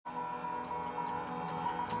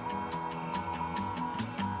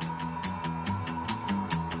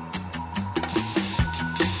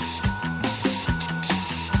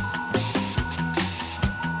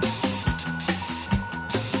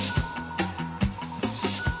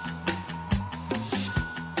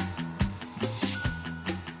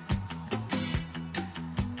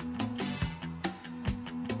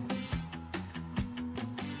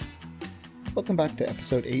Welcome back to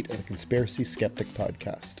episode 8 of the Conspiracy Skeptic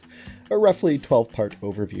podcast, a roughly 12-part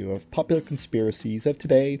overview of popular conspiracies of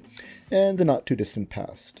today and the not-too-distant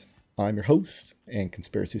past. I'm your host and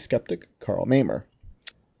conspiracy skeptic, Carl Mamer.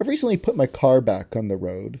 I've recently put my car back on the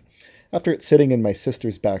road after it's sitting in my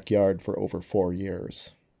sister's backyard for over 4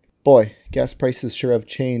 years. Boy, gas prices sure have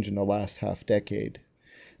changed in the last half-decade.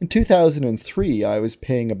 In 2003, I was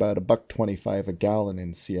paying about $1.25 a gallon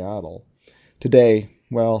in Seattle. Today,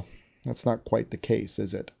 well, that's not quite the case,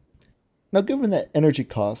 is it? Now, given that energy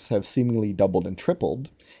costs have seemingly doubled and tripled,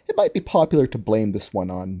 it might be popular to blame this one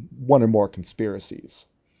on one or more conspiracies.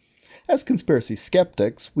 As conspiracy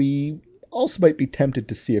skeptics, we also might be tempted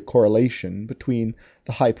to see a correlation between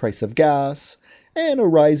the high price of gas and a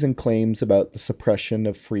rise in claims about the suppression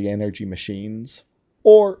of free energy machines,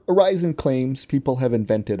 or a rise in claims people have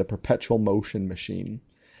invented a perpetual motion machine,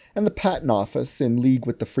 and the Patent Office, in league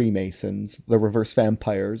with the Freemasons, the Reverse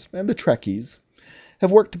Vampires, and the Trekkies,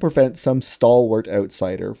 have worked to prevent some stalwart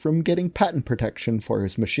outsider from getting patent protection for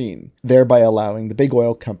his machine, thereby allowing the big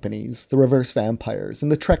oil companies, the Reverse Vampires,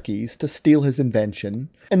 and the Trekkies to steal his invention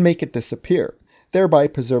and make it disappear, thereby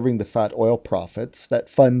preserving the fat oil profits that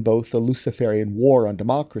fund both the Luciferian war on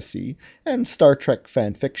democracy and Star Trek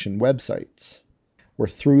fanfiction websites. We're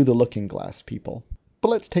through the looking glass, people. But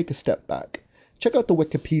let's take a step back. Check out the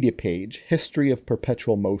Wikipedia page, History of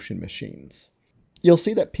Perpetual Motion Machines. You'll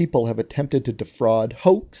see that people have attempted to defraud,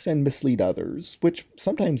 hoax, and mislead others, which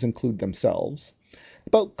sometimes include themselves,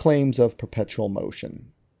 about claims of perpetual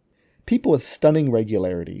motion. People with stunning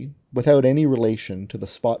regularity, without any relation to the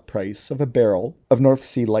spot price of a barrel of North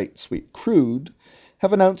Sea Light Sweet crude,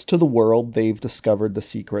 have announced to the world they've discovered the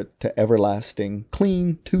secret to everlasting,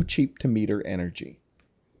 clean, too cheap to meter energy.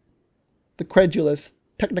 The credulous,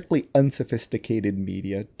 technically unsophisticated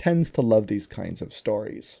media tends to love these kinds of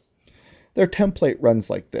stories. Their template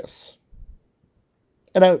runs like this.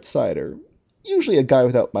 An outsider, usually a guy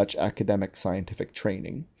without much academic scientific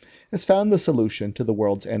training, has found the solution to the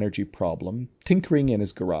world's energy problem tinkering in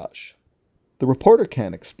his garage. The reporter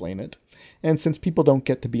can't explain it, and since people don't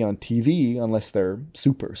get to be on TV unless they're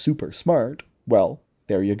super smart, well,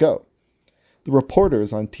 there you go. The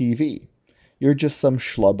reporter's on TV. You're just some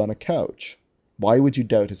schlub on a couch. Why would you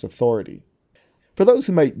doubt his authority? For those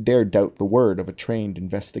who might dare doubt the word of a trained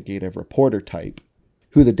investigative reporter type,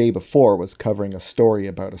 who the day before was covering a story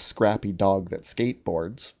about a scrappy dog that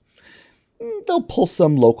skateboards, they'll pull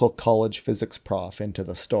some local college physics prof into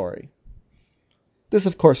the story. This,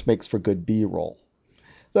 of course, makes for good B-roll.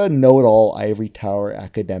 The know-it-all ivory tower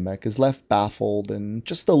academic is left baffled and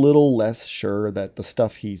just a little less sure that the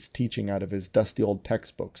stuff he's teaching out of his dusty old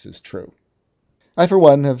textbooks is true. I, for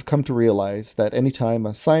one, have come to realize that any time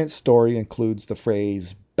a science story includes the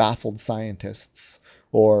phrase baffled scientists,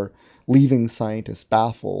 or leaving scientists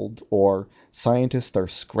baffled, or scientists are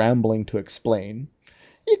scrambling to explain,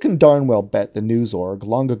 you can darn well bet the news org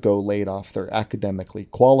long ago laid off their academically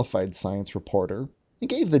qualified science reporter and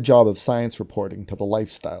gave the job of science reporting to the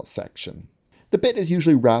lifestyle section. The bit is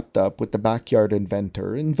usually wrapped up with the backyard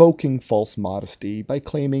inventor invoking false modesty by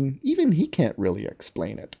claiming even he can't really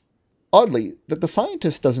explain it. Oddly, that the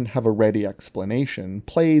scientist doesn't have a ready explanation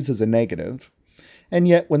plays as a negative, and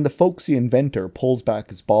yet when the folksy inventor pulls back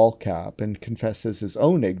his ball cap and confesses his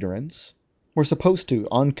own ignorance, we're supposed to,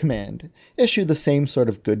 on command, issue the same sort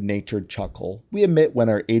of good-natured chuckle we emit when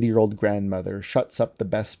our 80-year-old grandmother shuts up the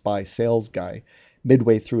Best Buy sales guy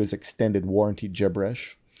midway through his extended warranty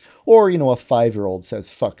gibberish, or, a 5-year-old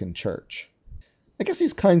says fuck in church. I guess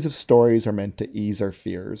these kinds of stories are meant to ease our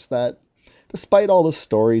fears that, despite all the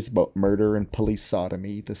stories about murder and police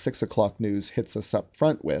sodomy the 6 o'clock news hits us up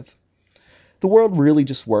front with, the world really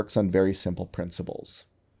just works on very simple principles.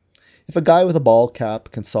 If a guy with a ball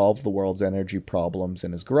cap can solve the world's energy problems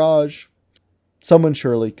in his garage, someone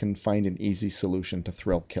surely can find an easy solution to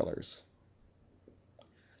thrill killers.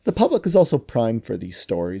 The public is also primed for these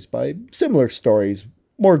stories by similar stories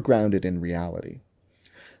more grounded in reality.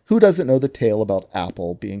 Who doesn't know the tale about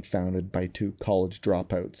Apple being founded by 2 college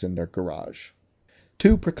dropouts in their garage?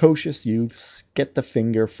 2 precocious youths get the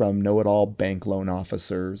finger from know-it-all bank loan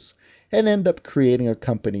officers and end up creating a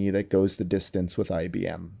company that goes the distance with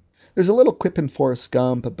IBM. There's a little quip in Forrest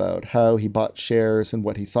Gump about how he bought shares in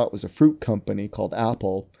what he thought was a fruit company called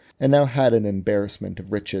Apple and now had an embarrassment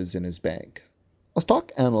of riches in his bank. A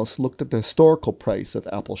stock analyst looked at the historical price of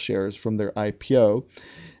Apple shares from their IPO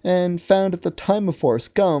and found at the time of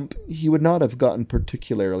Forrest Gump he would not have gotten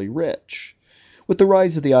particularly rich. With the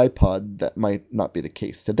rise of the iPod, that might not be the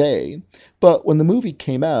case today, but when the movie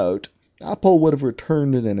came out, Apple would have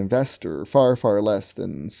returned an investor far less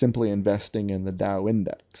than simply investing in the Dow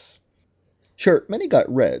index. Sure, many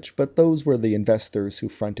got rich, but those were the investors who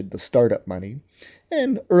fronted the startup money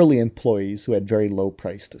and early employees who had very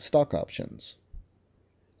low-priced stock options.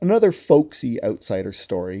 Another folksy outsider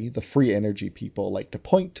story the free energy people like to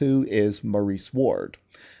point to is Maurice Ward,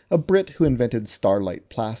 a Brit who invented Starlight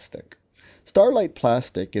Plastic. Starlight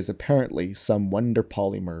Plastic is apparently some wonder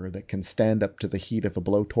polymer that can stand up to the heat of a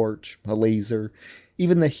blowtorch, a laser,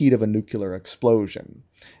 even the heat of a nuclear explosion,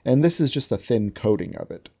 and this is just a thin coating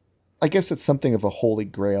of it. I guess it's something of a holy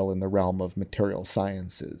grail in the realm of material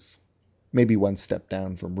sciences. Maybe one step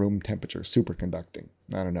down from room temperature superconducting.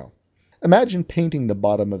 I don't know. Imagine painting the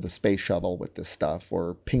bottom of the space shuttle with this stuff,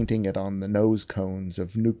 or painting it on the nose cones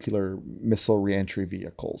of nuclear missile reentry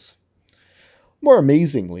vehicles. More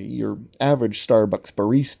amazingly, your average Starbucks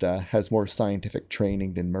barista has more scientific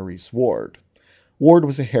training than Maurice Ward. Ward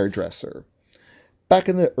was a hairdresser. Back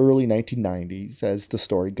in the early 1990s, as the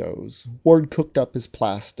story goes, Ward cooked up his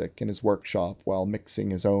plastic in his workshop while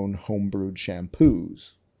mixing his own homebrewed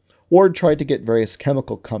shampoos. Ward tried to get various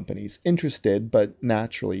chemical companies interested, but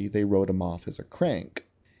naturally they wrote him off as a crank.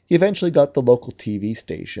 He eventually got the local TV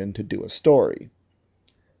station to do a story.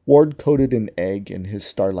 Ward coated an egg in his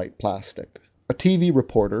Starlight Plastic. A TV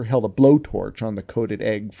reporter held a blowtorch on the coated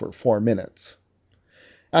egg for 4 minutes.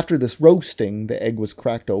 After this roasting, the egg was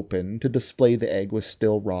cracked open to display the egg was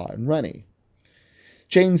still raw and runny.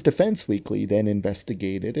 Jane's Defense Weekly then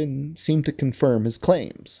investigated and seemed to confirm his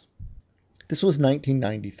claims. This was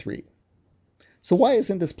 1993. So why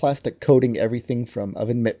isn't this plastic coating everything from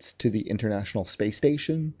oven mitts to the International Space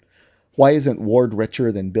Station? Why isn't Ward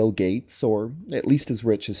richer than Bill Gates, or at least as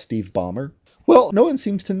rich as Steve Ballmer? Well, no one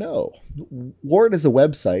seems to know. Ward is a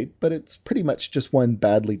website, but it's pretty much just one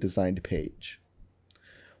badly designed page.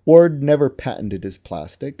 Ward never patented his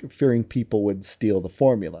plastic, fearing people would steal the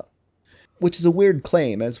formula. Which is a weird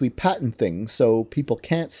claim, as we patent things so people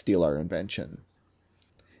can't steal our invention.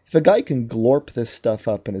 If a guy can glorp this stuff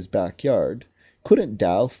up in his backyard, couldn't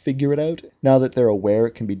Dow figure it out, now that they're aware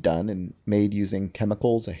it can be done and made using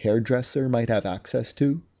chemicals a hairdresser might have access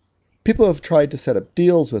to? People have tried to set up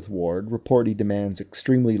deals with Ward, report he demands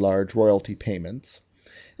extremely large royalty payments,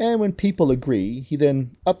 and when people agree, he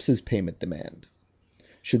then ups his payment demand.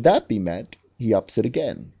 Should that be met, he ups it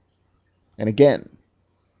again. And again.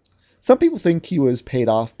 Some people think he was paid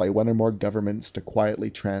off by one or more governments to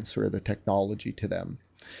quietly transfer the technology to them.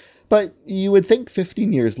 But you would think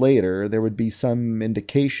 15 years later there would be some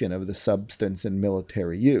indication of the substance in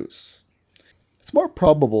military use. It's more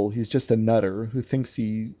probable he's just a nutter who thinks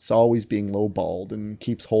he's always being lowballed and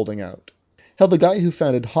keeps holding out. Hell, the guy who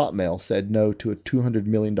founded Hotmail said no to a $200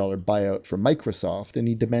 million buyout from Microsoft, and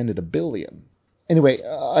he demanded $1 billion. Anyway,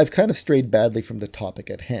 I've kind of strayed badly from the topic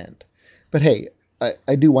at hand. But hey,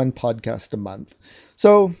 I do one podcast a month.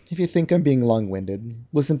 So if you think I'm being long-winded,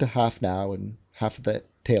 listen to half now and half at the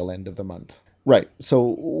tail end of the month. Right, so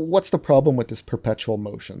what's the problem with this perpetual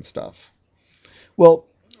motion stuff? Well,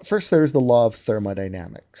 first there's the law of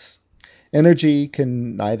thermodynamics. Energy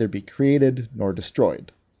can neither be created nor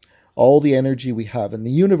destroyed. All the energy we have in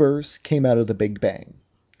the universe came out of the Big Bang.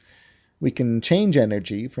 We can change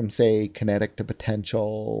energy from, say, kinetic to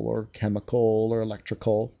potential, or chemical, or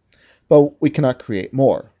electrical, but we cannot create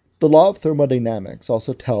more. The law of thermodynamics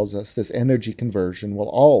also tells us this energy conversion will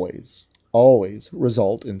always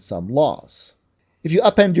result in some loss. If you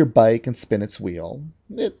upend your bike and spin its wheel,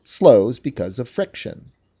 it slows because of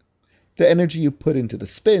friction. The energy you put into the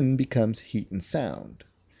spin becomes heat and sound.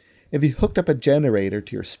 If you hooked up a generator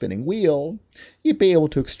to your spinning wheel, you'd be able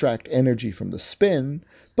to extract energy from the spin,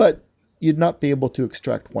 but you'd not be able to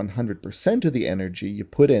extract 100% of the energy you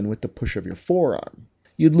put in with the push of your forearm.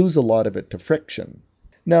 You'd lose a lot of it to friction.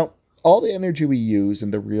 Now, all the energy we use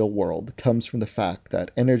in the real world comes from the fact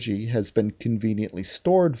that energy has been conveniently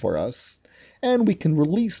stored for us, and we can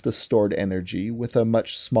release the stored energy with a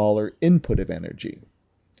much smaller input of energy.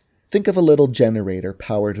 Think of a little generator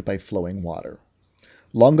powered by flowing water.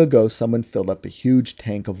 Long ago, someone filled up a huge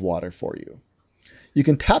tank of water for you. You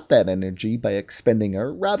can tap that energy by expending a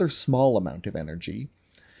rather small amount of energy.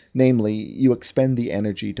 Namely, you expend the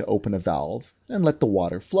energy to open a valve and let the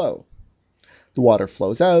water flow. The water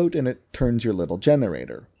flows out and it turns your little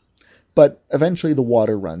generator. But eventually the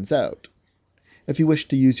water runs out. If you wish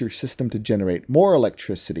to use your system to generate more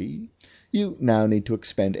electricity, you now need to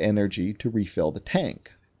expend energy to refill the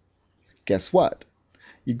tank. Guess what?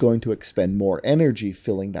 You're going to expend more energy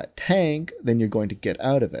filling that tank than you're going to get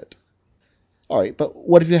out of it. Alright, but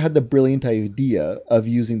what if you had the brilliant idea of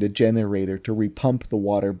using the generator to repump the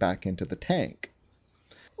water back into the tank?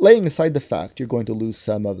 Laying aside the fact you're going to lose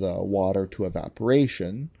some of the water to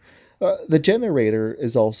evaporation, the generator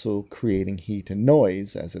is also creating heat and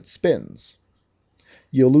noise as it spins.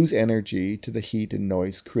 you'll lose energy to the heat and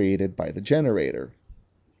noise created by the generator.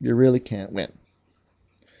 You really can't win.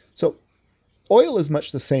 So, oil is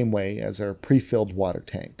much the same way as our pre-filled water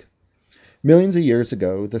tank. Millions of years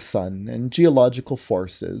ago, the sun and geological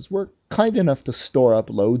forces were kind enough to store up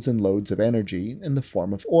loads and loads of energy in the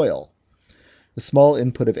form of oil. The small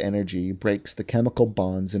input of energy breaks the chemical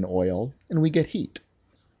bonds in oil, and we get heat.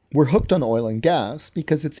 We're hooked on oil and gas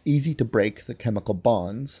because it's easy to break the chemical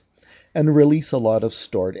bonds and release a lot of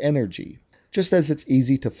stored energy, just as it's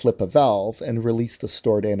easy to flip a valve and release the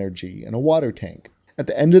stored energy in a water tank. At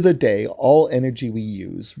the end of the day, all energy we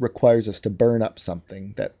use requires us to burn up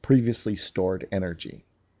something that previously stored energy.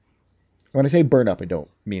 When I say burn up, I don't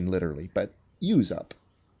mean literally, but use up.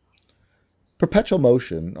 Perpetual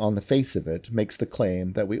motion, on the face of it, makes the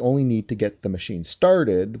claim that we only need to get the machine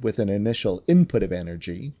started with an initial input of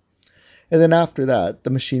energy, and then after that, the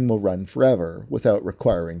machine will run forever without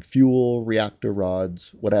requiring fuel, reactor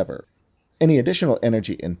rods, whatever. Any additional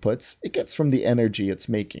energy inputs it gets from the energy it's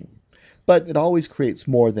making, but it always creates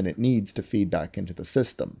more than it needs to feed back into the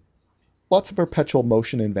system. Lots of perpetual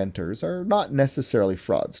motion inventors are not necessarily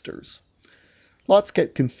fraudsters. Lots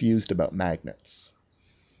get confused about magnets.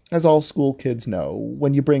 As all school kids know,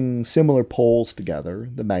 when you bring similar poles together,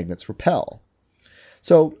 the magnets repel.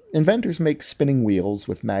 So inventors make spinning wheels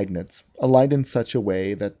with magnets aligned in such a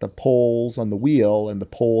way that the poles on the wheel and the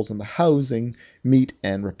poles on the housing meet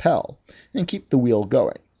and repel, and keep the wheel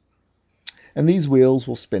going. And these wheels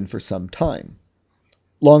will spin for some time.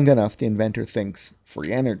 Long enough the inventor thinks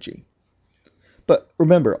free energy. But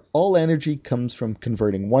remember, all energy comes from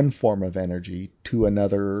converting one form of energy to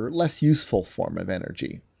another, less useful form of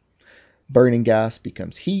energy. Burning gas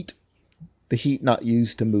becomes heat. The heat not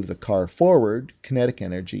used to move the car forward, kinetic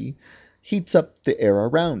energy, heats up the air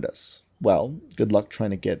around us. Well, good luck trying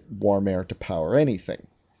to get warm air to power anything.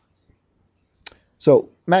 So,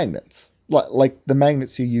 magnets, like the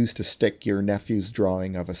magnets you use to stick your nephew's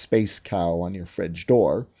drawing of a space cow on your fridge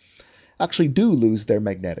door, actually do lose their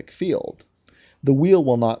magnetic field. The wheel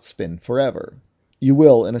will not spin forever. You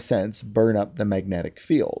will, in a sense, burn up the magnetic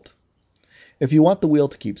field. If you want the wheel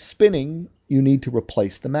to keep spinning, you need to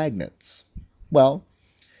replace the magnets. Well,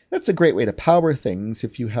 that's a great way to power things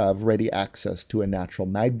if you have ready access to a natural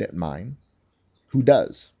magnet mine. Who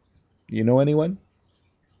does? You know anyone?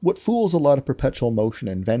 What fools a lot of perpetual motion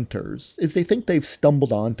inventors is they think they've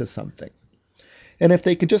stumbled onto something. And if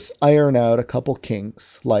they could just iron out a couple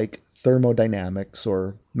kinks, like thermodynamics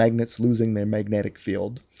or magnets losing their magnetic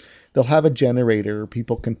field, they'll have a generator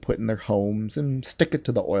people can put in their homes and stick it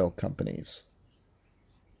to the oil companies.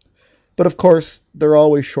 But of course, they're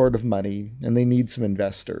always short of money, and they need some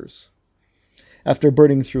investors. After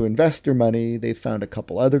burning through investor money, they've found a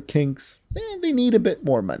couple other kinks, and they need a bit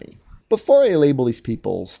more money. Before I label these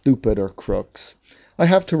people stupid or crooks, I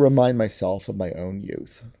have to remind myself of my own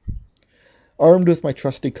youth. Armed with my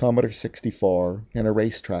trusty Commodore 64 and a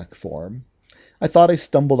racetrack form, I thought I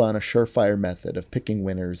stumbled on a surefire method of picking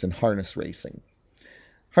winners in harness racing.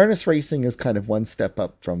 Harness racing is kind of one step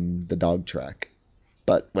up from the dog track,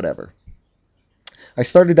 but whatever. I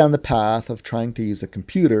started down the path of trying to use a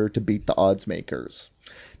computer to beat the odds makers,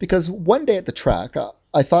 because one day at the track,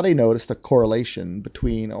 I thought I noticed a correlation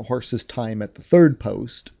between a horse's time at the third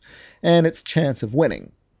post and its chance of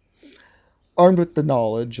winning. Armed with the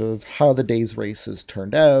knowledge of how the day's races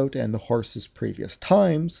turned out and the horse's previous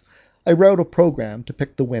times, I wrote a program to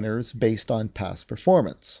pick the winners based on past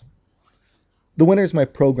performance. The winners my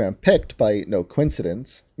program picked, by no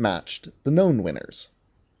coincidence, matched the known winners.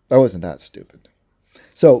 I wasn't that stupid.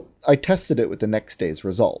 So I tested it with the next day's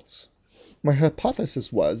results. My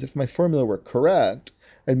hypothesis was if my formula were correct,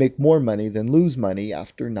 I'd make more money than lose money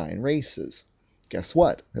after 9 races. Guess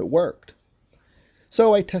what? It worked.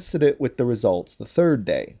 So I tested it with the results the third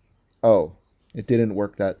day. Oh, it didn't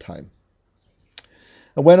work that time.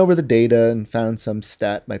 I went over the data and found some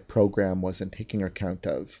stat my program wasn't taking account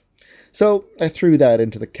of. So I threw that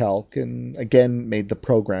into the calc and again made the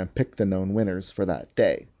program pick the known winners for that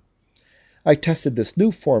day. I tested this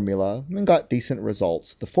new formula and got decent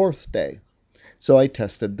results the 4th day. So I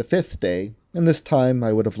tested the 5th day, and this time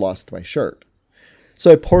I would have lost my shirt.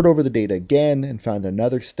 So I pored over the data again and found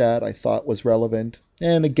another stat I thought was relevant,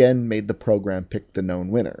 and again made the program pick the known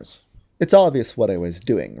winners. It's obvious what I was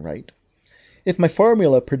doing, right? If my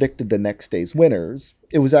formula predicted the next day's winners,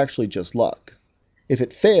 it was actually just luck. If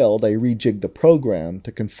it failed, I rejigged the program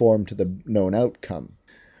to conform to the known outcome.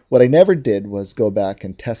 What I never did was go back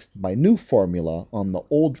and test my new formula on the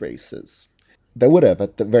old races. That would have,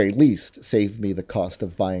 at the very least, saved me the cost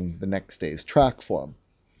of buying the next day's track form.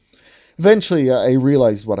 Eventually, I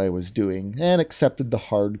realized what I was doing and accepted the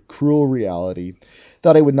hard, cruel reality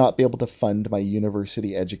that I would not be able to fund my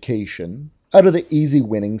university education out of the easy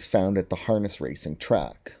winnings found at the harness racing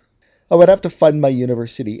track. I would have to fund my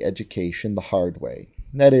university education the hard way.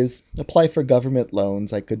 That is, apply for government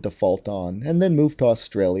loans I could default on and then move to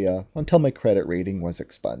Australia until my credit rating was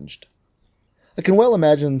expunged. I can well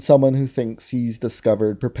imagine someone who thinks he's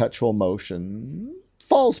discovered perpetual motion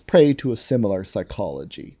falls prey to a similar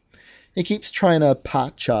psychology. He keeps trying to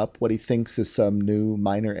patch up what he thinks is some new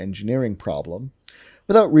minor engineering problem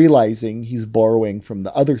without realizing he's borrowing from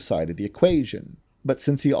the other side of the equation. But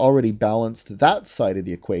since he already balanced that side of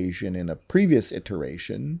the equation in a previous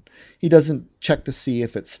iteration, he doesn't check to see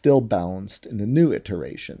if it's still balanced in the new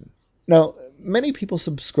iteration. Now, many people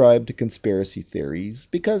subscribe to conspiracy theories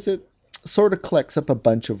because it sort of collects up a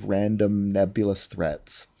bunch of random nebulous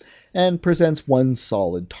threats and presents one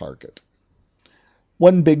solid target.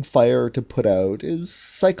 One big fire to put out is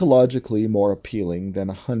psychologically more appealing than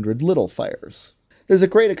 100 little fires. There's a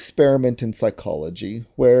great experiment in psychology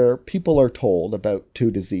where people are told about two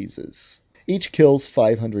diseases. Each kills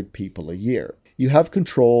 500 people a year. You have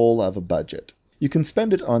control of a budget. You can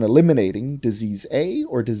spend it on eliminating disease A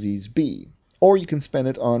or disease B, or you can spend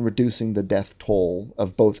it on reducing the death toll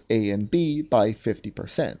of both A and B by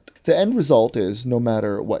 50%. The end result is, no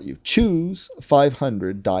matter what you choose,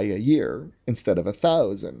 500 die a year instead of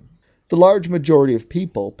 1,000. The large majority of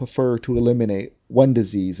people prefer to eliminate one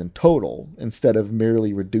disease in total instead of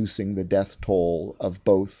merely reducing the death toll of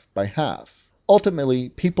both by half. Ultimately,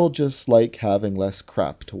 people just like having less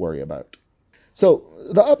crap to worry about. So,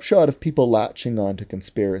 the upshot of people latching onto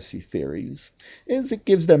conspiracy theories is it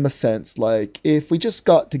gives them a sense like, if we just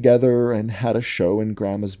got together and had a show in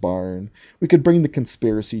Grandma's barn, we could bring the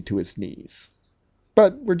conspiracy to its knees.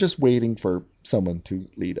 But we're just waiting for someone to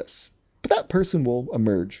lead us. But that person will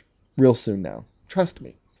emerge real soon now. Trust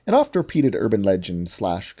me. An oft-repeated urban legend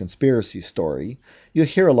 / conspiracy story you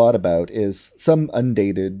hear a lot about is some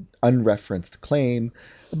undated, unreferenced claim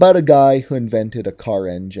about a guy who invented a car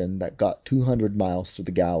engine that got 200 miles to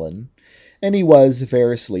the gallon, and he was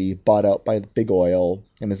variously bought out by Big Oil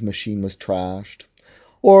and his machine was trashed,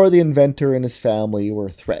 or the inventor and his family were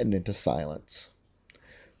threatened into silence.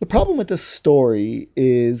 The problem with this story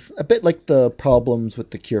is a bit like the problems with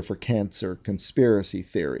the cure for cancer conspiracy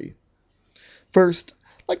theory. First,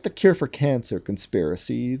 like the cure for cancer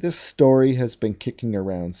conspiracy, this story has been kicking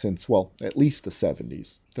around since, well, at least the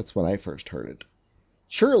 70s. That's when I first heard it.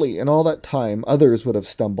 Surely, in all that time, others would have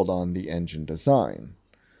stumbled on the engine design.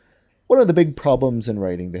 One of the big problems in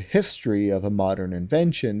writing the history of a modern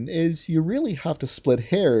invention is you really have to split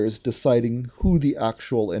hairs deciding who the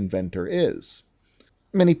actual inventor is.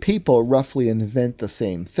 Many people roughly invent the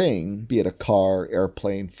same thing, be it a car,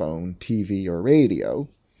 airplane, phone, TV, or radio.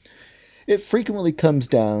 It frequently comes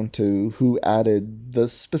down to who added the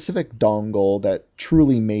specific dongle that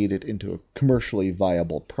truly made it into a commercially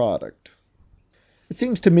viable product. It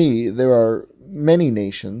seems to me there are many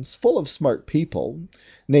nations full of smart people,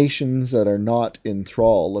 nations that are not in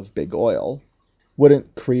thrall of Big Oil.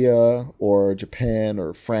 Wouldn't Korea or Japan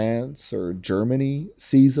or France or Germany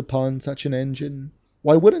seize upon such an engine?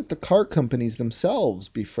 Why wouldn't the car companies themselves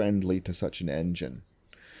be friendly to such an engine?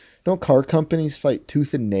 Don't car companies fight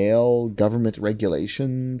tooth and nail government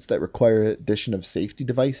regulations that require addition of safety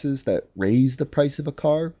devices that raise the price of a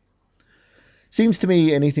car? Seems to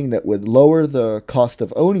me anything that would lower the cost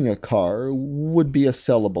of owning a car would be a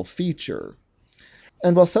sellable feature.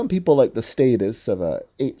 And while some people like the status of a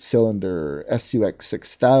 8-cylinder SUX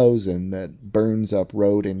 6000 that burns up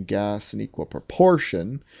road and gas in equal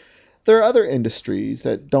proportion, there are other industries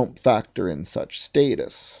that don't factor in such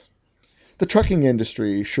status. The trucking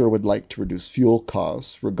industry sure would like to reduce fuel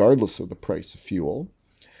costs, regardless of the price of fuel.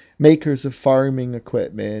 Makers of farming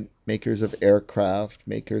equipment, makers of aircraft,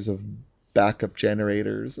 makers of backup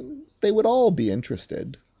generators, they would all be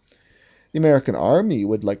interested. The American Army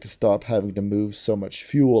would like to stop having to move so much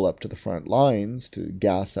fuel up to the front lines to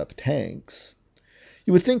gas up tanks.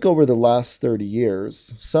 You would think over the last 30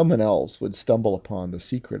 years, someone else would stumble upon the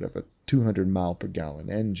secret of a 200 mile per gallon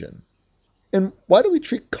engine. And why do we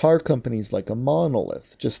treat car companies like a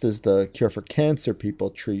monolith, just as the cure for cancer people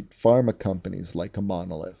treat pharma companies like a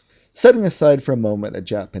monolith? Setting aside for a moment a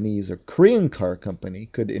Japanese or Korean car company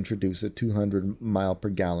could introduce a 200 mile per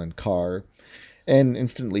gallon car and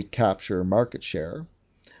instantly capture market share,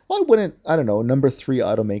 why wouldn't, number 3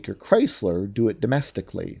 automaker Chrysler do it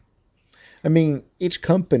domestically? I mean, each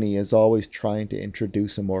company is always trying to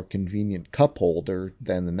introduce a more convenient cup holder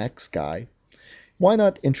than the next guy. Why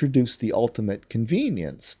not introduce the ultimate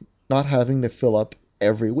convenience, not having to fill up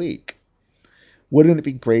every week? Wouldn't it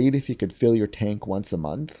be great if you could fill your tank once a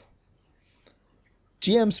month?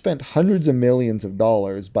 GM spent hundreds of millions of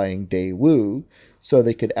dollars buying Daewoo so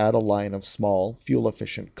they could add a line of small,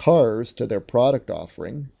 fuel-efficient cars to their product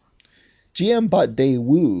offering. GM bought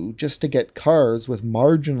Daewoo just to get cars with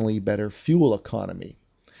marginally better fuel economy,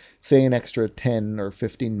 say an extra 10 or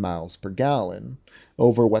 15 miles per gallon,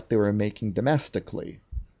 over what they were making domestically.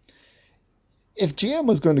 If GM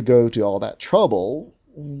was going to go to all that trouble,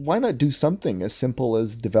 why not do something as simple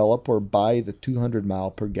as develop or buy the 200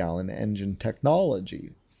 mile per gallon engine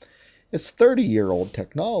technology? It's 30-year-old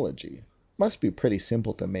technology. Must be pretty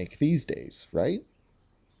simple to make these days, right?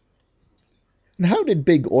 And how did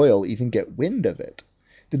Big Oil even get wind of it?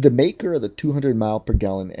 Did the maker of the 200 mile per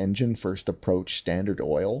gallon engine first approach Standard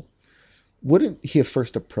Oil? Wouldn't he have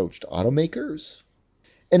first approached automakers?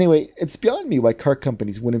 Anyway, it's beyond me why car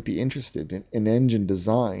companies wouldn't be interested in engine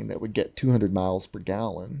design that would get 200 miles per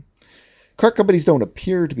gallon. Car companies don't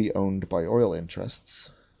appear to be owned by oil interests.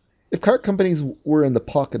 If car companies were in the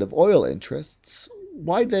pocket of oil interests,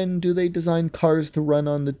 why then do they design cars to run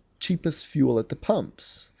on the cheapest fuel at the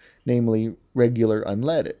pumps, namely regular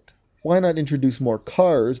unleaded? Why not introduce more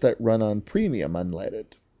cars that run on premium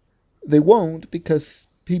unleaded? They won't because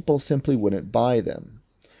people simply wouldn't buy them.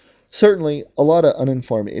 Certainly, a lot of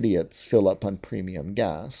uninformed idiots fill up on premium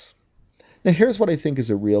gas. Now here's what I think is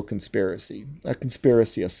a real conspiracy, a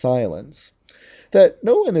conspiracy of silence, that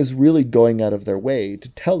no one is really going out of their way to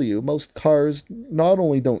tell you most cars not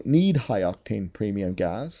only don't need high-octane premium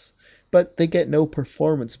gas, but they get no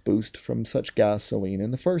performance boost from such gasoline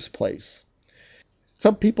in the first place.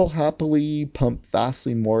 Some people happily pump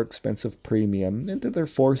vastly more expensive premium into their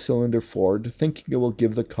four-cylinder Ford thinking it will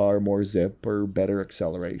give the car more zip or better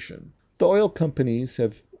acceleration. The oil companies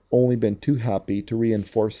have only been too happy to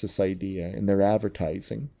reinforce this idea in their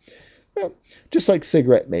advertising. Well, just like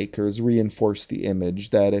cigarette makers reinforce the image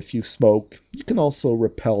that if you smoke, you can also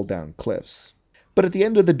rappel down cliffs. But at the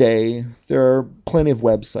end of the day, there are plenty of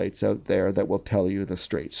websites out there that will tell you the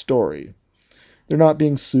straight story. They're not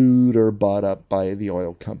being sued or bought up by the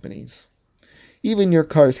oil companies. Even your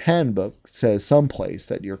car's handbook says someplace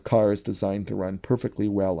that your car is designed to run perfectly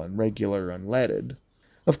well on regular unleaded.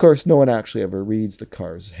 Of course, no one actually ever reads the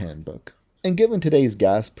car's handbook. And given today's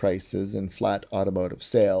gas prices and flat automotive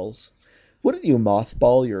sales, wouldn't you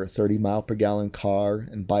mothball your 30 mile per gallon car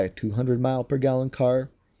and buy a 200 mile per gallon car?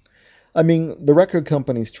 I mean, the record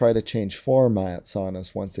companies try to change formats on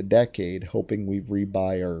us once a decade, hoping we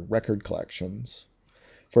rebuy our record collections.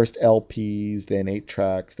 First LPs, then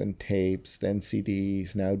 8-tracks, then tapes, then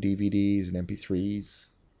CDs, now DVDs and MP3s.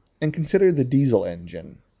 And consider the diesel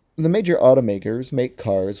engine. The major automakers make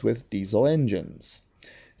cars with diesel engines.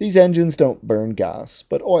 These engines don't burn gas,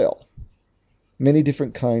 but oil. Many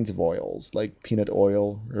different kinds of oils, like peanut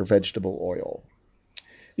oil or vegetable oil.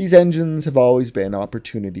 These engines have always been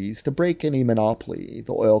opportunities to break any monopoly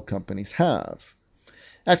the oil companies have.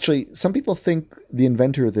 Actually, some people think the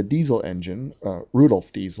inventor of the diesel engine,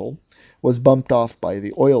 Rudolf Diesel, was bumped off by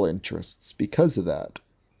the oil interests because of that.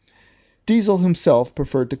 Diesel himself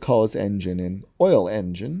preferred to call his engine an oil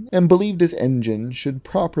engine and believed his engine should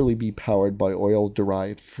properly be powered by oil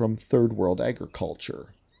derived from third world agriculture.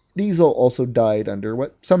 Diesel also died under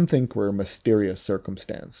what some think were mysterious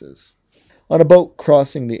circumstances. On a boat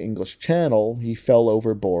crossing the English Channel, he fell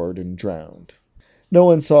overboard and drowned. No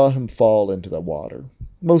one saw him fall into the water.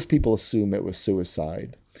 Most people assume it was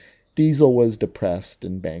suicide. Diesel was depressed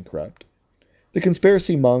and bankrupt. The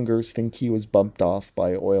conspiracy mongers think he was bumped off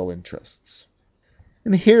by oil interests.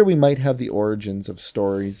 And here we might have the origins of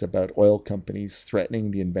stories about oil companies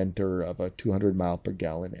threatening the inventor of a 200 mile per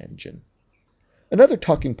gallon engine. Another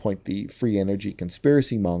talking point the free energy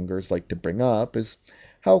conspiracy mongers like to bring up is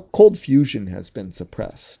how cold fusion has been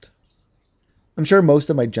suppressed. I'm sure most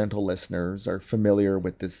of my gentle listeners are familiar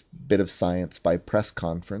with this bit of science by press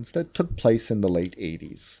conference that took place in the late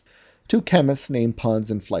 80s. Two chemists named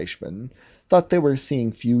Pons and Fleischmann thought they were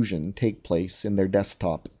seeing fusion take place in their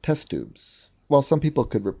desktop test tubes. While some people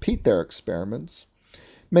could repeat their experiments,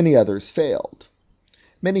 many others failed.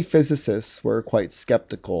 Many physicists were quite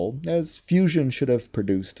skeptical, as fusion should have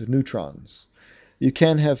produced neutrons. You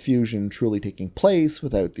can't have fusion truly taking place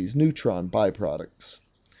without these neutron byproducts.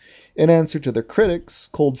 In answer to their critics,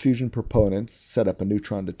 cold fusion proponents set up a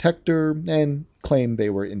neutron detector and claimed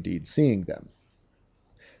they were indeed seeing them.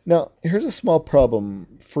 Now, here's a small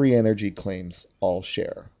problem free energy claims all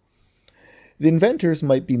share. The inventors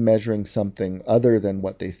might be measuring something other than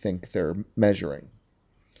what they think they're measuring.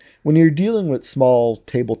 When you're dealing with small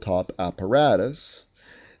tabletop apparatus,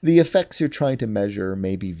 the effects you're trying to measure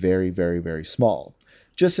may be very, very, very small,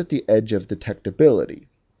 just at the edge of detectability.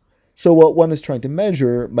 So what one is trying to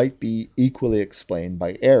measure might be equally explained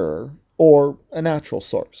by error or a natural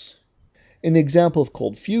source. In the example of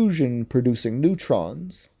cold fusion producing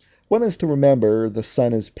neutrons, one is to remember the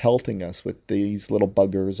sun is pelting us with these little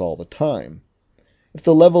buggers all the time. If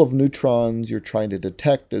the level of neutrons you're trying to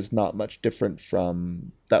detect is not much different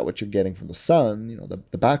from that which you're getting from the sun,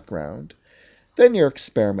 the background, then your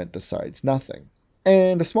experiment decides nothing.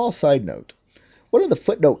 And a small side note, one of the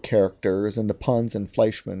footnote characters in the Pons and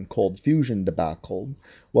Fleischmann cold fusion debacle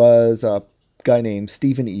was a guy named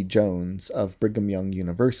Stephen E. Jones of Brigham Young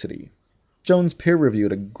University. Jones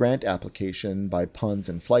peer-reviewed a grant application by Pons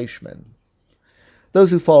and Fleischmann. Those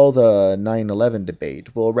who follow the 9/11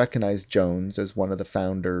 debate will recognize Jones as one of the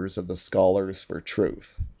founders of the Scholars for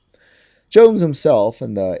Truth. Jones himself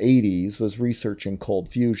in the 80s was researching cold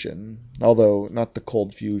fusion, although not the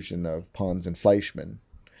cold fusion of Pons and Fleischmann.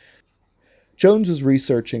 Jones was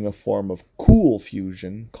researching a form of cool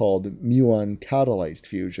fusion called muon-catalyzed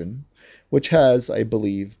fusion, which has, I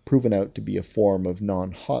believe, proven out to be a form of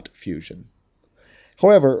non-hot fusion.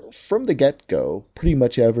 However, from the get-go, pretty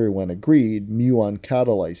much everyone agreed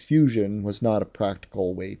muon-catalyzed fusion was not a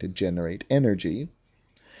practical way to generate energy,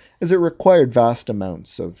 as it required vast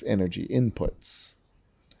amounts of energy inputs.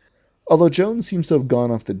 Although Jones seems to have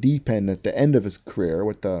gone off the deep end at the end of his career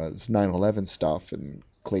with his 9/11 stuff and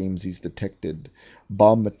claims he's detected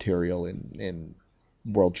bomb material in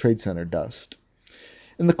World Trade Center dust,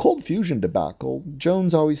 in the cold fusion debacle,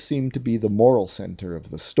 Jones always seemed to be the moral center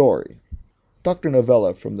of the story. Dr.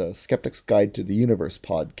 Novella from the Skeptic's Guide to the Universe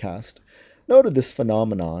podcast noted this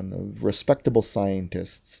phenomenon of respectable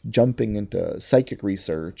scientists jumping into psychic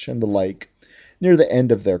research and the like near the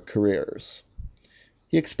end of their careers.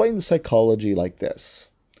 He explained the psychology like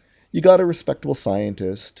this. You got a respectable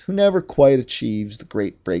scientist who never quite achieves the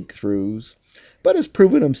great breakthroughs, but has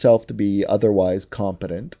proven himself to be otherwise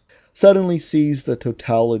competent, suddenly sees the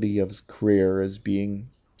totality of his career as being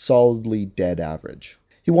solidly dead average.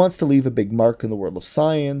 He wants to leave a big mark in the world of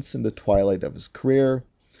science in the twilight of his career,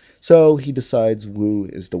 so he decides woo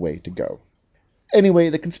is the way to go. Anyway,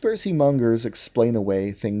 the conspiracy mongers explain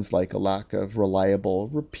away things like a lack of reliable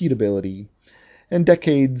repeatability and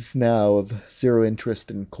decades now of zero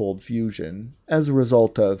interest in cold fusion as a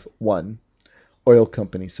result of 1. Oil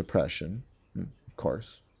company suppression, of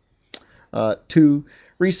course. 2.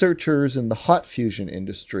 Researchers in the hot fusion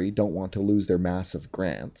industry don't want to lose their massive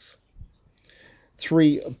grants.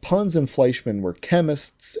 3. Pons and Fleischmann were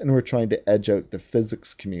chemists and were trying to edge out the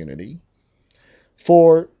physics community.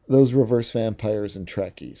 4. Those reverse vampires and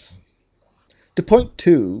Trekkies. To point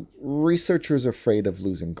 2, researchers afraid of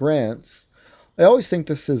losing grants, I always think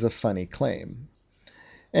this is a funny claim,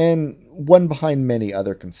 and one behind many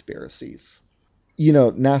other conspiracies.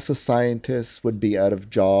 NASA scientists would be out of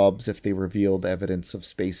jobs if they revealed evidence of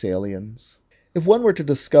space aliens. If one were to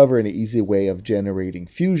discover an easy way of generating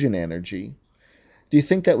fusion energy, do you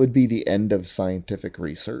think that would be the end of scientific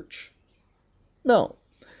research? No.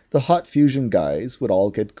 The hot fusion guys would all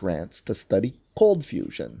get grants to study cold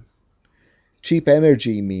fusion. Cheap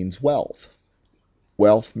energy means wealth.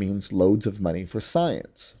 Wealth means loads of money for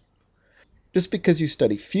science. Just because you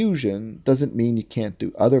study fusion doesn't mean you can't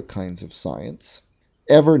do other kinds of science.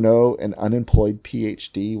 Ever know an unemployed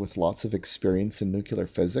PhD with lots of experience in nuclear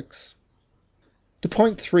physics? To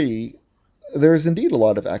point 3, there is indeed a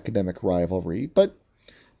lot of academic rivalry, but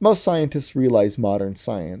most scientists realize modern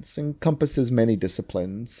science encompasses many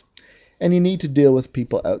disciplines, and you need to deal with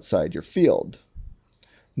people outside your field.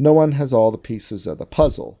 No one has all the pieces of the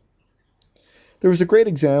puzzle. There was a great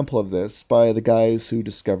example of this by the guys who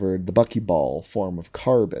discovered the buckyball form of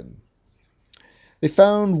carbon. They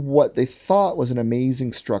found what they thought was an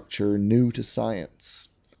amazing structure new to science.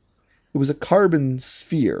 It was a carbon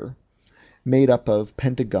sphere made up of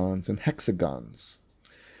pentagons and hexagons.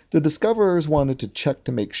 The discoverers wanted to check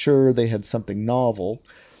to make sure they had something novel,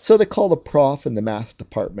 so they called a prof in the math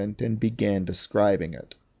department and began describing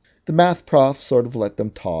it. The math prof sort of let them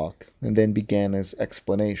talk, and then began his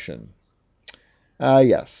explanation.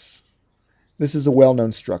 Yes, this is a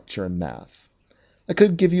well-known structure in math. I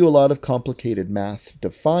could give you a lot of complicated math to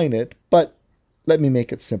define it, but let me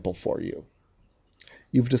make it simple for you.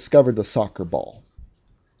 You've discovered the soccer ball.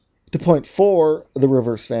 To point 4, the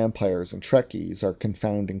reverse vampires and Trekkies are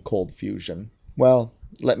confounding cold fusion. Well,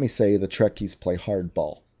 let me say the Trekkies play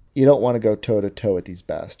hardball. You don't want to go toe-to-toe with these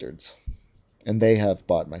bastards. And they have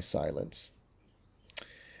bought my silence.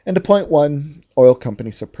 And to point 1, oil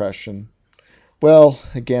company suppression. Well,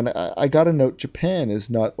 again, I gotta note Japan is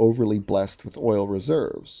not overly blessed with oil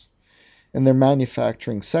reserves, and their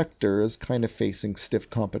manufacturing sector is kind of facing stiff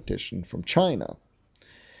competition from China.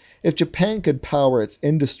 If Japan could power its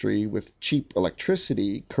industry with cheap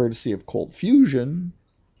electricity courtesy of cold fusion,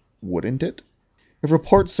 wouldn't it? If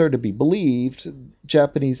reports are to be believed,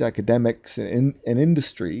 Japanese academics and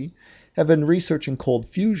industry have been researching cold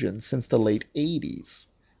fusion since the late 80s.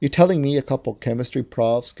 You're telling me a couple chemistry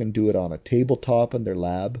profs can do it on a tabletop in their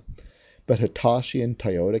lab, but Hitachi and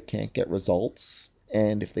Toyota can't get results,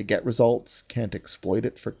 and if they get results, can't exploit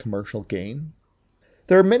it for commercial gain?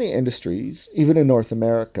 There are many industries, even in North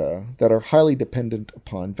America, that are highly dependent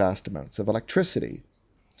upon vast amounts of electricity.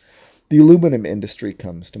 The aluminum industry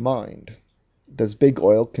comes to mind. Does big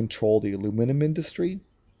oil control the aluminum industry?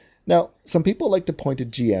 Now, some people like to point to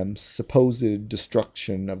GM's supposed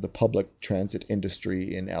destruction of the public transit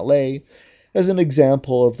industry in LA as an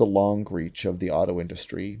example of the long reach of the auto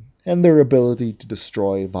industry and their ability to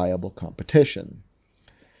destroy viable competition.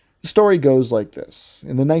 The story goes like this.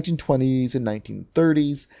 In the 1920s and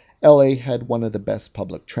 1930s, LA had one of the best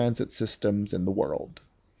public transit systems in the world.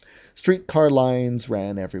 Streetcar lines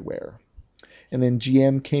ran everywhere. And then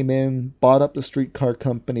GM came in, bought up the streetcar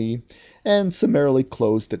company, and summarily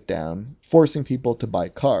closed it down, forcing people to buy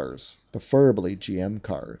cars, preferably GM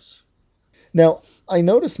cars. Now, I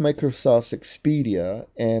noticed Microsoft's Expedia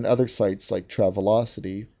and other sites like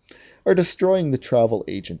Travelocity are destroying the travel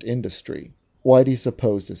agent industry. Why do you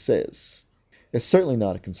suppose this is? It's certainly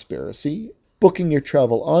not a conspiracy. Booking your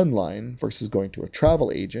travel online versus going to a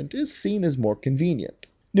travel agent is seen as more convenient.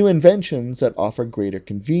 New inventions that offer greater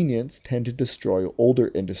convenience tend to destroy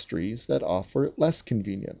older industries that offer less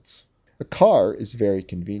convenience. A car is very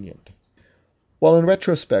convenient. While in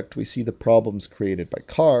retrospect we see the problems created by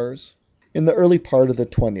cars, in the early part of the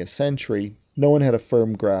 20th century, no one had a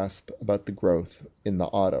firm grasp about the growth in the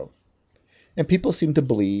auto. And people seemed to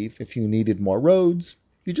believe if you needed more roads,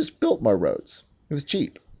 you just built more roads. It was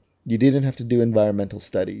cheap. You didn't have to do environmental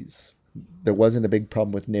studies. There wasn't a big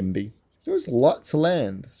problem with NIMBY. There was lots of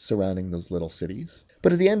land surrounding those little cities.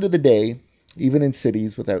 But at the end of the day, even in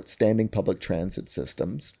cities with outstanding public transit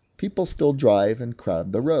systems, people still drive and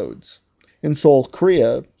crowd the roads. In Seoul,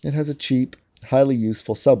 Korea, it has a cheap, highly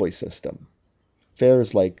useful subway system. Fare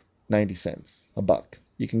is like 90 cents, a buck.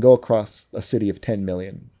 You can go across a city of 10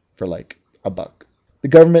 million for like a buck. The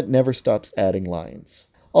government never stops adding lines.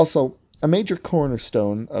 Also, a major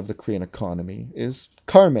cornerstone of the Korean economy is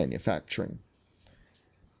car manufacturing.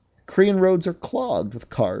 Korean roads are clogged with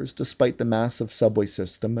cars despite the massive subway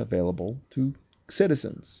system available to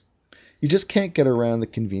citizens. You just can't get around the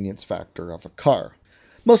convenience factor of a car.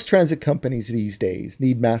 Most transit companies these days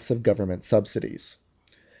need massive government subsidies.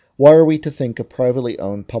 Why are we to think a privately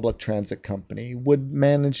owned public transit company would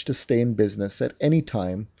manage to stay in business at any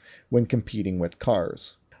time when competing with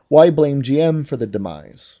cars? Why blame GM for the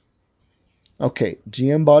demise? Okay,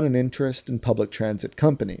 GM bought an interest in public transit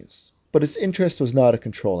companies, but its interest was not a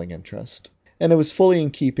controlling interest, and it was fully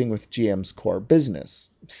in keeping with GM's core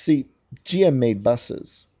business. See, GM made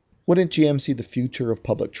buses. Wouldn't GM see the future of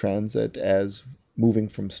public transit as moving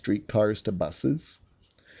from streetcars to buses?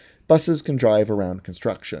 Buses can drive around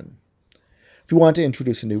construction. If you want to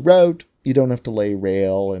introduce a new route, you don't have to lay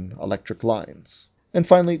rail and electric lines. And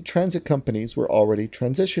finally, transit companies were already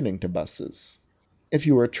transitioning to buses. If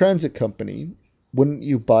you were a transit company, wouldn't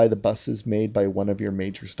you buy the buses made by one of your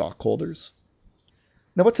major stockholders?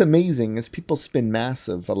 Now what's amazing is people spin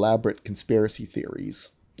massive, elaborate conspiracy theories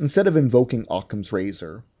instead of invoking Occam's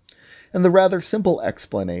razor, and the rather simple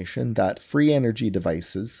explanation that free energy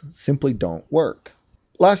devices simply don't work.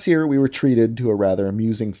 Last year we were treated to a rather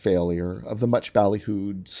amusing failure of the much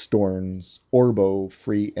ballyhooed Storn's Orbo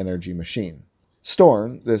free energy machine.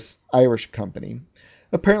 Storn, this Irish company,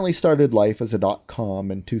 apparently started life as a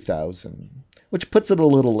 .com in 2000, which puts it a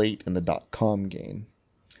little late in the .com game.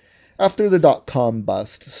 After the .com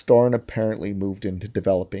bust, Storn apparently moved into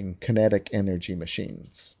developing kinetic energy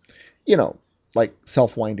machines. You know, like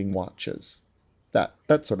self-winding watches. That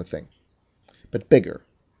sort of thing. But bigger.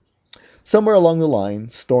 Somewhere along the line,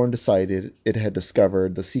 Storn decided it had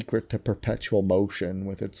discovered the secret to perpetual motion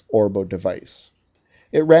with its Orbo device.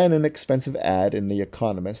 It ran an expensive ad in The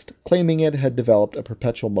Economist claiming it had developed a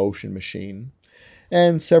perpetual motion machine,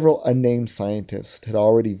 and several unnamed scientists had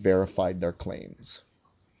already verified their claims.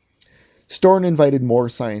 Storn invited more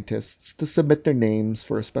scientists to submit their names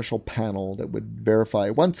for a special panel that would verify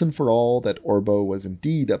once and for all that Orbo was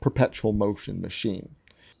indeed a perpetual motion machine.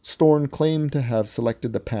 Storn claimed to have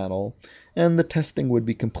selected the panel, and the testing would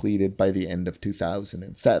be completed by the end of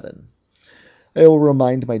 2007. I will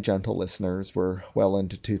remind my gentle listeners we're well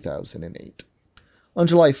into 2008. On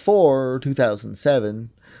July 4, 2007,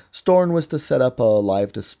 Storn was to set up a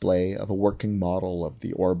live display of a working model of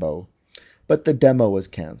the Orbo, but the demo was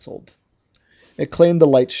cancelled. It claimed the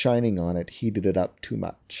light shining on it heated it up too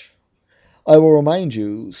much. I will remind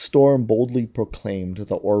you, Storm boldly proclaimed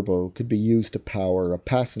the Orbo could be used to power a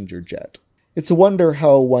passenger jet. It's a wonder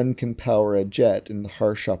how one can power a jet in the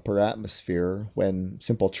harsh upper atmosphere when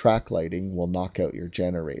simple track lighting will knock out your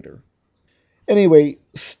generator. Anyway,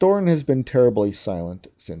 Storm has been terribly silent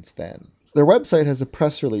since then. Their website has a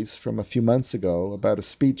press release from a few months ago about a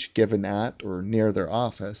speech given at or near their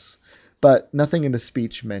office, but nothing in the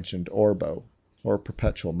speech mentioned Orbo or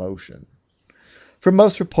perpetual motion. From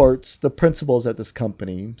most reports, the principals at this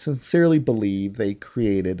company sincerely believe they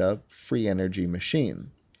created a free energy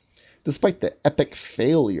machine. Despite the epic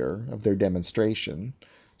failure of their demonstration,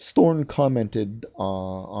 Storm commented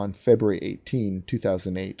on February 18,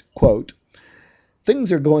 2008, quote,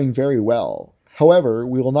 "Things are going very well. However,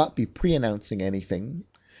 we will not be pre-announcing anything.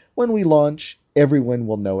 When we launch, everyone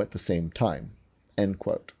will know at the same time." End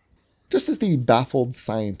quote. Just as the baffled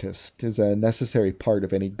scientist is a necessary part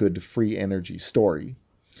of any good free energy story,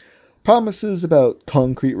 promises about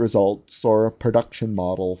concrete results or a production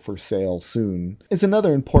model for sale soon is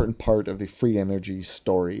another important part of the free energy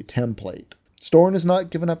story template. Storm has not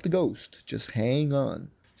given up the ghost. Just hang on.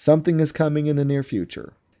 Something is coming in the near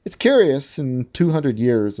future. It's curious, in 200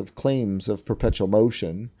 years of claims of perpetual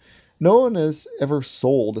motion, no one has ever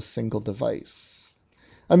sold a single device.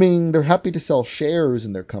 I mean, they're happy to sell shares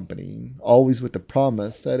in their company, always with the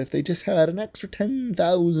promise that if they just had an extra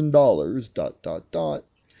 $10,000, ...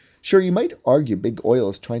 Sure, you might argue Big Oil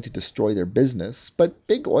is trying to destroy their business, but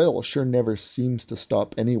Big Oil sure never seems to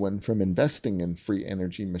stop anyone from investing in free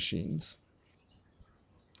energy machines.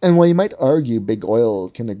 And while you might argue Big Oil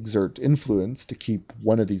can exert influence to keep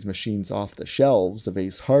one of these machines off the shelves of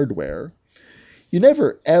Ace Hardware, you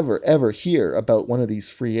never ever hear about one of these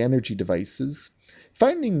free energy devices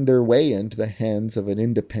finding their way into the hands of an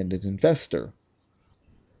independent investor.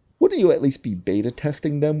 Wouldn't you at least be beta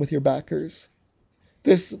testing them with your backers?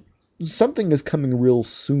 This "something is coming real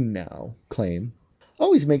soon now" claim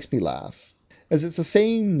always makes me laugh, as it's the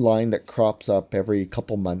same line that crops up every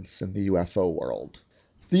couple months in the UFO world.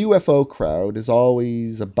 The UFO crowd is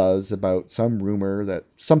always abuzz about some rumor that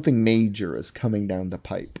something major is coming down the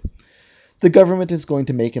pipe. The government is going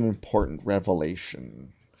to make an important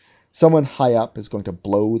revelation. Someone high up is going to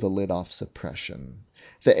blow the lid off suppression.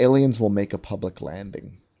 The aliens will make a public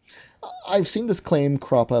landing. I've seen this claim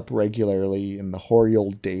crop up regularly in the hoary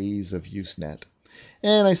old days of Usenet,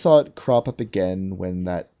 and I saw it crop up again when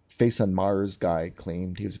that Face on Mars guy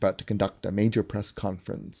claimed he was about to conduct a major press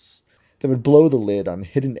conference that would blow the lid on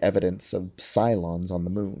hidden evidence of Cylons on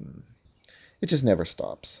the moon. It just never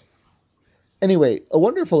stops. Anyway, a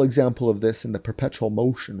wonderful example of this in the perpetual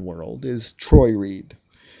motion world is Troy Reed.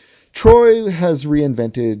 Troy has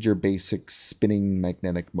reinvented your basic spinning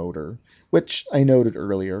magnetic motor, which, I noted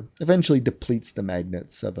earlier, eventually depletes the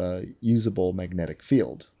magnets of a usable magnetic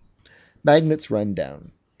field. Magnets run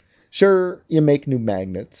down. Sure, you make new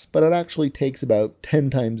magnets, but it actually takes about 10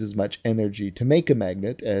 times as much energy to make a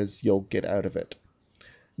magnet as you'll get out of it.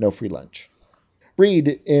 No free lunch.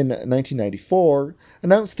 Reed, in 1994,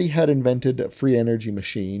 announced he had invented a free energy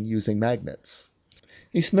machine using magnets.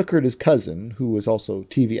 He snookered his cousin, who was also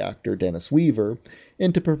TV actor Dennis Weaver,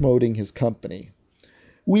 into promoting his company.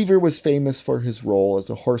 Weaver was famous for his role as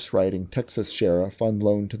a horse-riding Texas sheriff on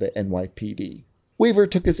loan to the NYPD. Weaver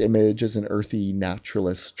took his image as an earthy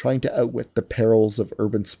naturalist trying to outwit the perils of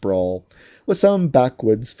urban sprawl with some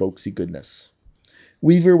backwoods folksy goodness.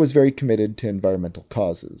 Weaver was very committed to environmental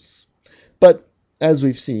causes. But, as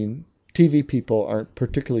we've seen, TV people aren't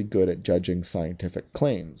particularly good at judging scientific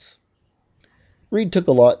claims. Reed took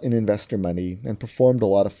a lot in investor money and performed a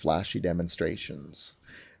lot of flashy demonstrations.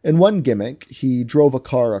 In one gimmick, he drove a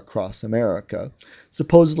car across America,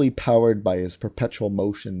 supposedly powered by his perpetual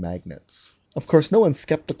motion magnets. Of course, no one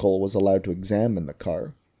skeptical was allowed to examine the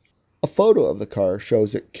car. A photo of the car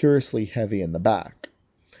shows it curiously heavy in the back.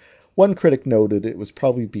 One critic noted it was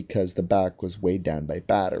probably because the back was weighed down by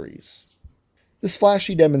batteries. This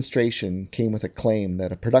flashy demonstration came with a claim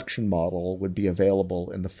that a production model would be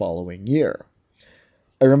available in the following year.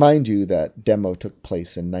 I remind you that demo took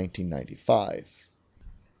place in 1995.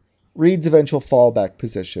 Reed's eventual fallback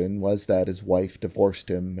position was that his wife divorced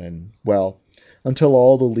him and, well, until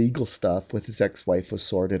all the legal stuff with his ex-wife was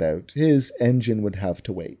sorted out, his engine would have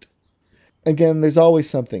to wait. Again, there's always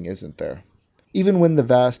something, isn't there? Even when the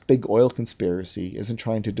vast Big Oil conspiracy isn't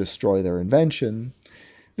trying to destroy their invention,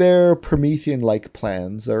 their Promethean-like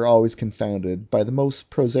plans are always confounded by the most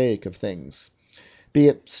prosaic of things, be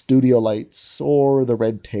it studio lights or the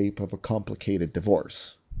red tape of a complicated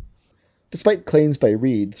divorce. Despite claims by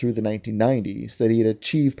Reed through the 1990s that he had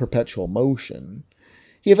achieved perpetual motion,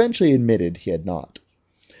 He eventually admitted he had not.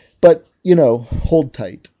 But, hold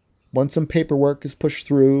tight. Once some paperwork is pushed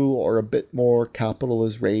through, or a bit more capital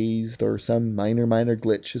is raised, or some minor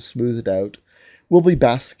glitch is smoothed out, we'll be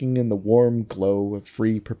basking in the warm glow of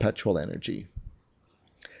free perpetual energy.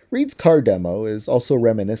 Reed's car demo is also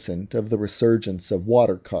reminiscent of the resurgence of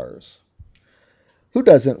water cars. Who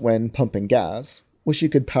doesn't, when pumping gas, wish you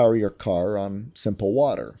could power your car on simple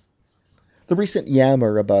water? The recent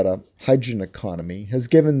yammer about a hydrogen economy has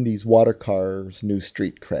given these water cars new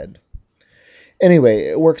street cred. Anyway,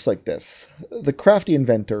 it works like this. The crafty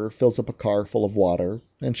inventor fills up a car full of water,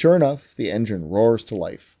 and sure enough, the engine roars to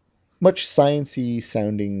life. Much science-y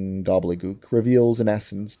sounding gobbledygook reveals in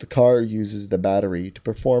essence the car uses the battery to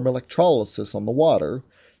perform electrolysis on the water,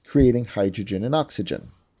 creating hydrogen and oxygen.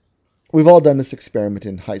 We've all done this experiment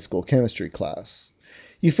in high school chemistry class.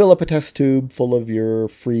 You fill up a test tube full of your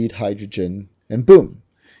freed hydrogen, and boom,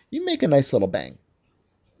 you make a nice little bang.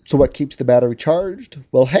 So what keeps the battery charged?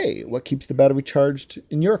 Well, hey, what keeps the battery charged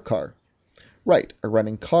in your car? Right, a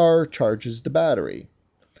running car charges the battery.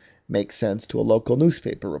 Makes sense to a local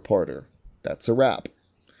newspaper reporter. That's a wrap.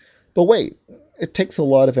 But wait, it takes a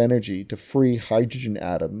lot of energy to free hydrogen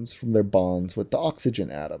atoms from their bonds with the oxygen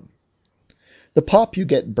atom. The pop you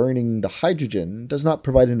get burning the hydrogen does not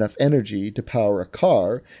provide enough energy to power a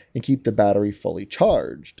car and keep the battery fully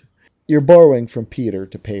charged. You're borrowing from Peter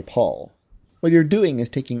to pay Paul. What you're doing is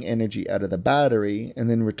taking energy out of the battery and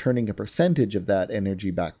then returning a percentage of that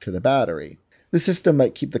energy back to the battery. The system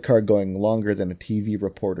might keep the car going longer than a TV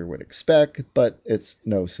reporter would expect, but it's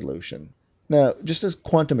no solution. Now, just as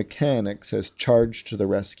quantum mechanics has charged to the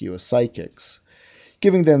rescue of psychics,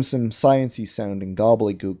 giving them some sciencey sounding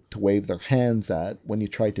gobbledygook to wave their hands at when you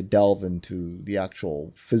try to delve into the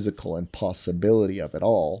actual physical impossibility of it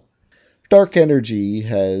all, dark energy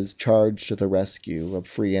has charged to the rescue of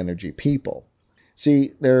free energy people.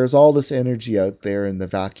 See, there's all this energy out there in the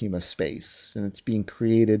vacuum of space, and it's being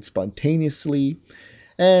created spontaneously,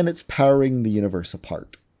 and it's powering the universe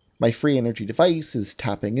apart. My free energy device is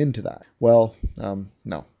tapping into that. Well,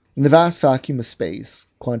 no. In the vast vacuum of space,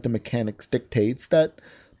 quantum mechanics dictates that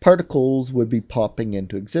particles would be popping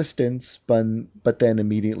into existence, but then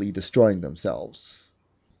immediately destroying themselves.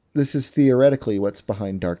 This is theoretically what's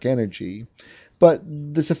behind dark energy, but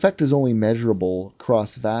this effect is only measurable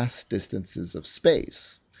across vast distances of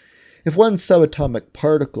space. If one subatomic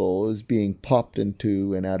particle is being popped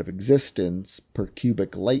into and out of existence per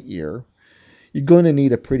cubic light year, you're going to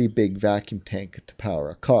need a pretty big vacuum tank to power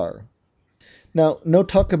a car. Now, no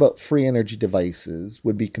talk about free energy devices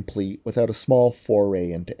would be complete without a small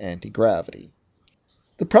foray into anti-gravity.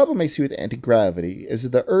 The problem I see with anti-gravity is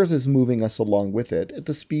that the Earth is moving us along with it at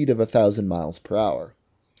the speed of 1,000 miles per hour.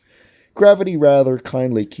 Gravity rather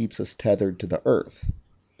kindly keeps us tethered to the Earth.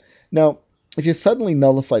 Now, if you suddenly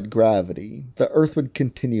nullified gravity, the Earth would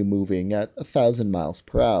continue moving at 1,000 miles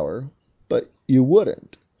per hour, but you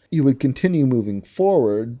wouldn't. You would continue moving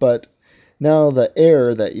forward, but now the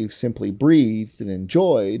air that you simply breathed and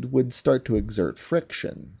enjoyed would start to exert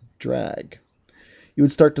friction, drag. You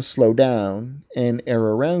would start to slow down, and air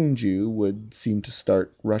around you would seem to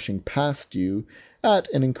start rushing past you at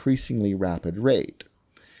an increasingly rapid rate.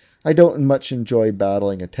 I don't much enjoy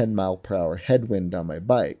battling a 10-mile-per-hour headwind on my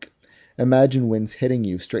bike. Imagine winds hitting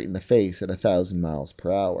you straight in the face at 1,000 miles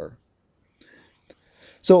per hour.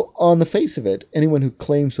 So, on the face of it, anyone who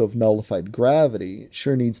claims to have nullified gravity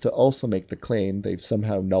sure needs to also make the claim they've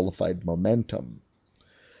somehow nullified momentum.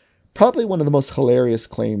 Probably one of the most hilarious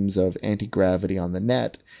claims of anti-gravity on the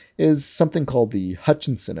net is something called the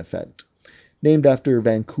Hutchinson effect, named after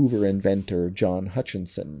Vancouver inventor John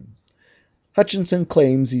Hutchinson. Hutchinson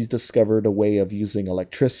claims he's discovered a way of using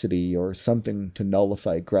electricity or something to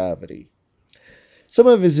nullify gravity. Some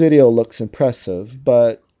of his video looks impressive,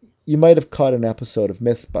 but you might have caught an episode of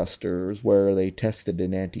Mythbusters where they tested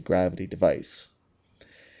an anti-gravity device.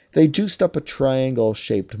 They juiced up a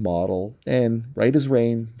triangle-shaped model, and right as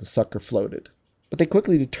rain, the sucker floated. But they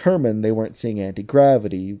quickly determined they weren't seeing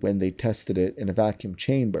anti-gravity when they tested it in a vacuum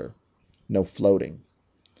chamber. No floating.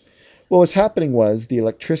 What was happening was the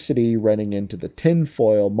electricity running into the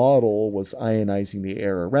tinfoil model was ionizing the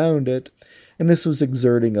air around it, and this was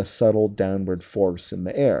exerting a subtle downward force in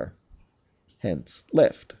the air. Hence,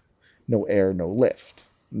 lift. No air, no lift.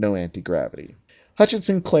 No anti-gravity.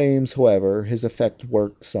 Hutchinson claims, however, his effect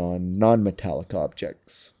works on non-metallic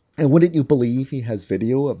objects. And wouldn't you believe he has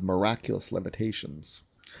video of miraculous limitations?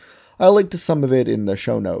 I'll link to some of it in the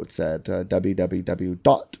show notes at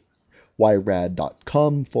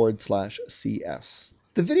www.yrad.com/CS.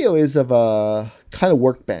 The video is of a kind of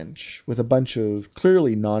workbench with a bunch of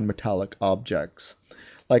clearly non-metallic objects,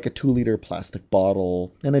 like a 2-liter plastic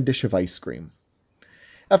bottle and a dish of ice cream.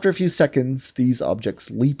 After a few seconds, these objects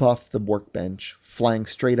leap off the workbench, flying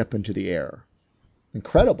straight up into the air.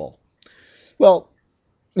 Incredible. Well,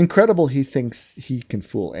 incredible he thinks he can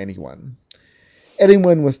fool anyone.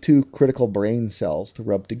 Anyone with 2 critical brain cells to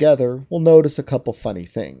rub together will notice a couple funny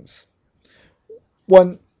things.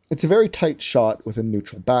 1, it's a very tight shot with a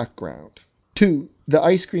neutral background. 2, the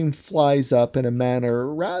ice cream flies up in a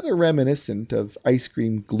manner rather reminiscent of ice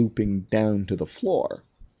cream glooping down to the floor.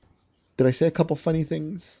 Did I say a couple funny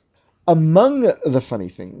things? Among the funny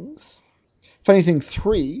thing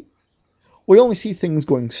 3, we only see things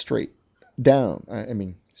going straight down.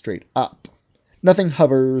 Straight up. Nothing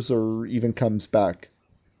hovers or even comes back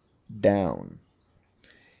down.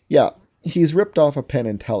 Yeah, he's ripped off a Penn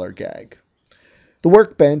and Teller gag. The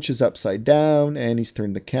workbench is upside down, and he's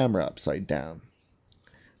turned the camera upside down.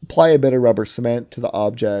 Apply a bit of rubber cement to the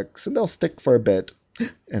objects, and they'll stick for a bit,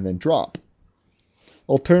 and then drop.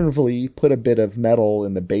 Alternatively, put a bit of metal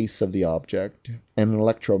in the base of the object, and an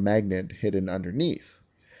electromagnet hidden underneath.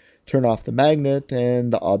 Turn off the magnet,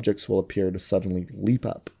 and the objects will appear to suddenly leap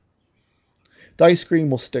up. The ice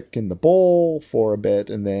cream will stick in the bowl for a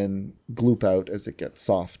bit, and then gloop out as it gets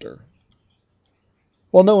softer.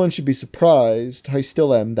 While no one should be surprised, I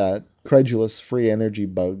still am that credulous free energy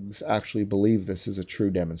bugs actually believe this is a true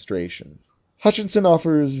demonstration. Hutchinson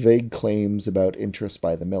offers vague claims about interest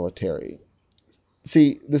by the military.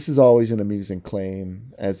 See, this is always an amusing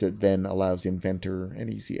claim, as it then allows the inventor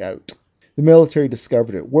an easy out. The military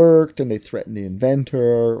discovered it worked, and they threatened the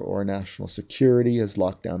inventor, or national security has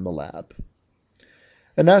locked down the lab.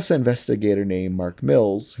 A NASA investigator named Mark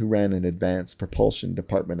Mills, who ran an advanced propulsion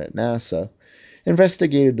department at NASA,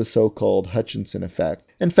 investigated the so-called Hutchinson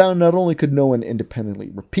effect and found not only could no one independently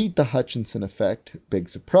repeat the Hutchinson effect, big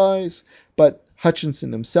surprise, but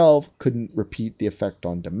Hutchinson himself couldn't repeat the effect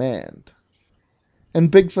on demand.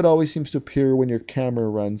 And Bigfoot always seems to appear when your camera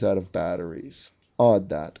runs out of batteries. Odd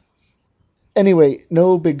that. Anyway,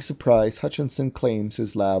 no big surprise, Hutchinson claims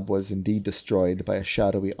his lab was indeed destroyed by a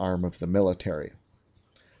shadowy arm of the military.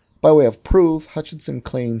 By way of proof, Hutchinson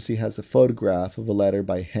claims he has a photograph of a letter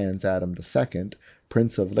by Hans Adam II,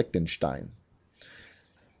 Prince of Liechtenstein.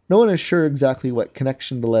 No one is sure exactly what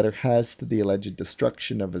connection the letter has to the alleged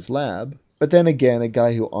destruction of his lab, but then again, a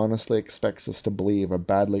guy who honestly expects us to believe a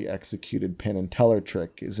badly executed Penn and Teller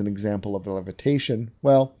trick is an example of levitation,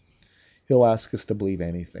 well, he'll ask us to believe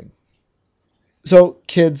anything. So,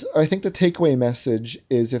 kids, I think the takeaway message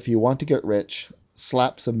is if you want to get rich,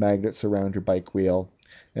 slap some magnets around your bike wheel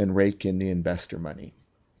and rake in the investor money.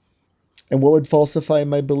 And what would falsify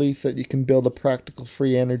my belief that you can build a practical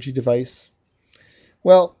free energy device?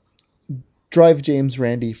 Well, drive James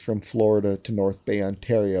Randi from Florida to North Bay,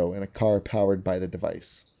 Ontario in a car powered by the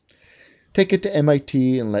device. Take it to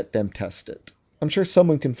MIT and let them test it. I'm sure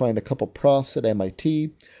someone can find a couple profs at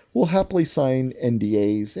MIT who will happily sign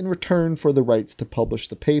NDAs in return for the rights to publish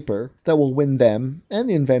the paper that will win them and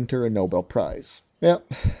the inventor a Nobel Prize.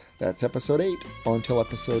 Yep, that's episode 8. On till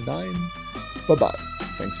episode 9. Bye-bye.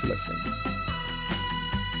 Thanks for listening.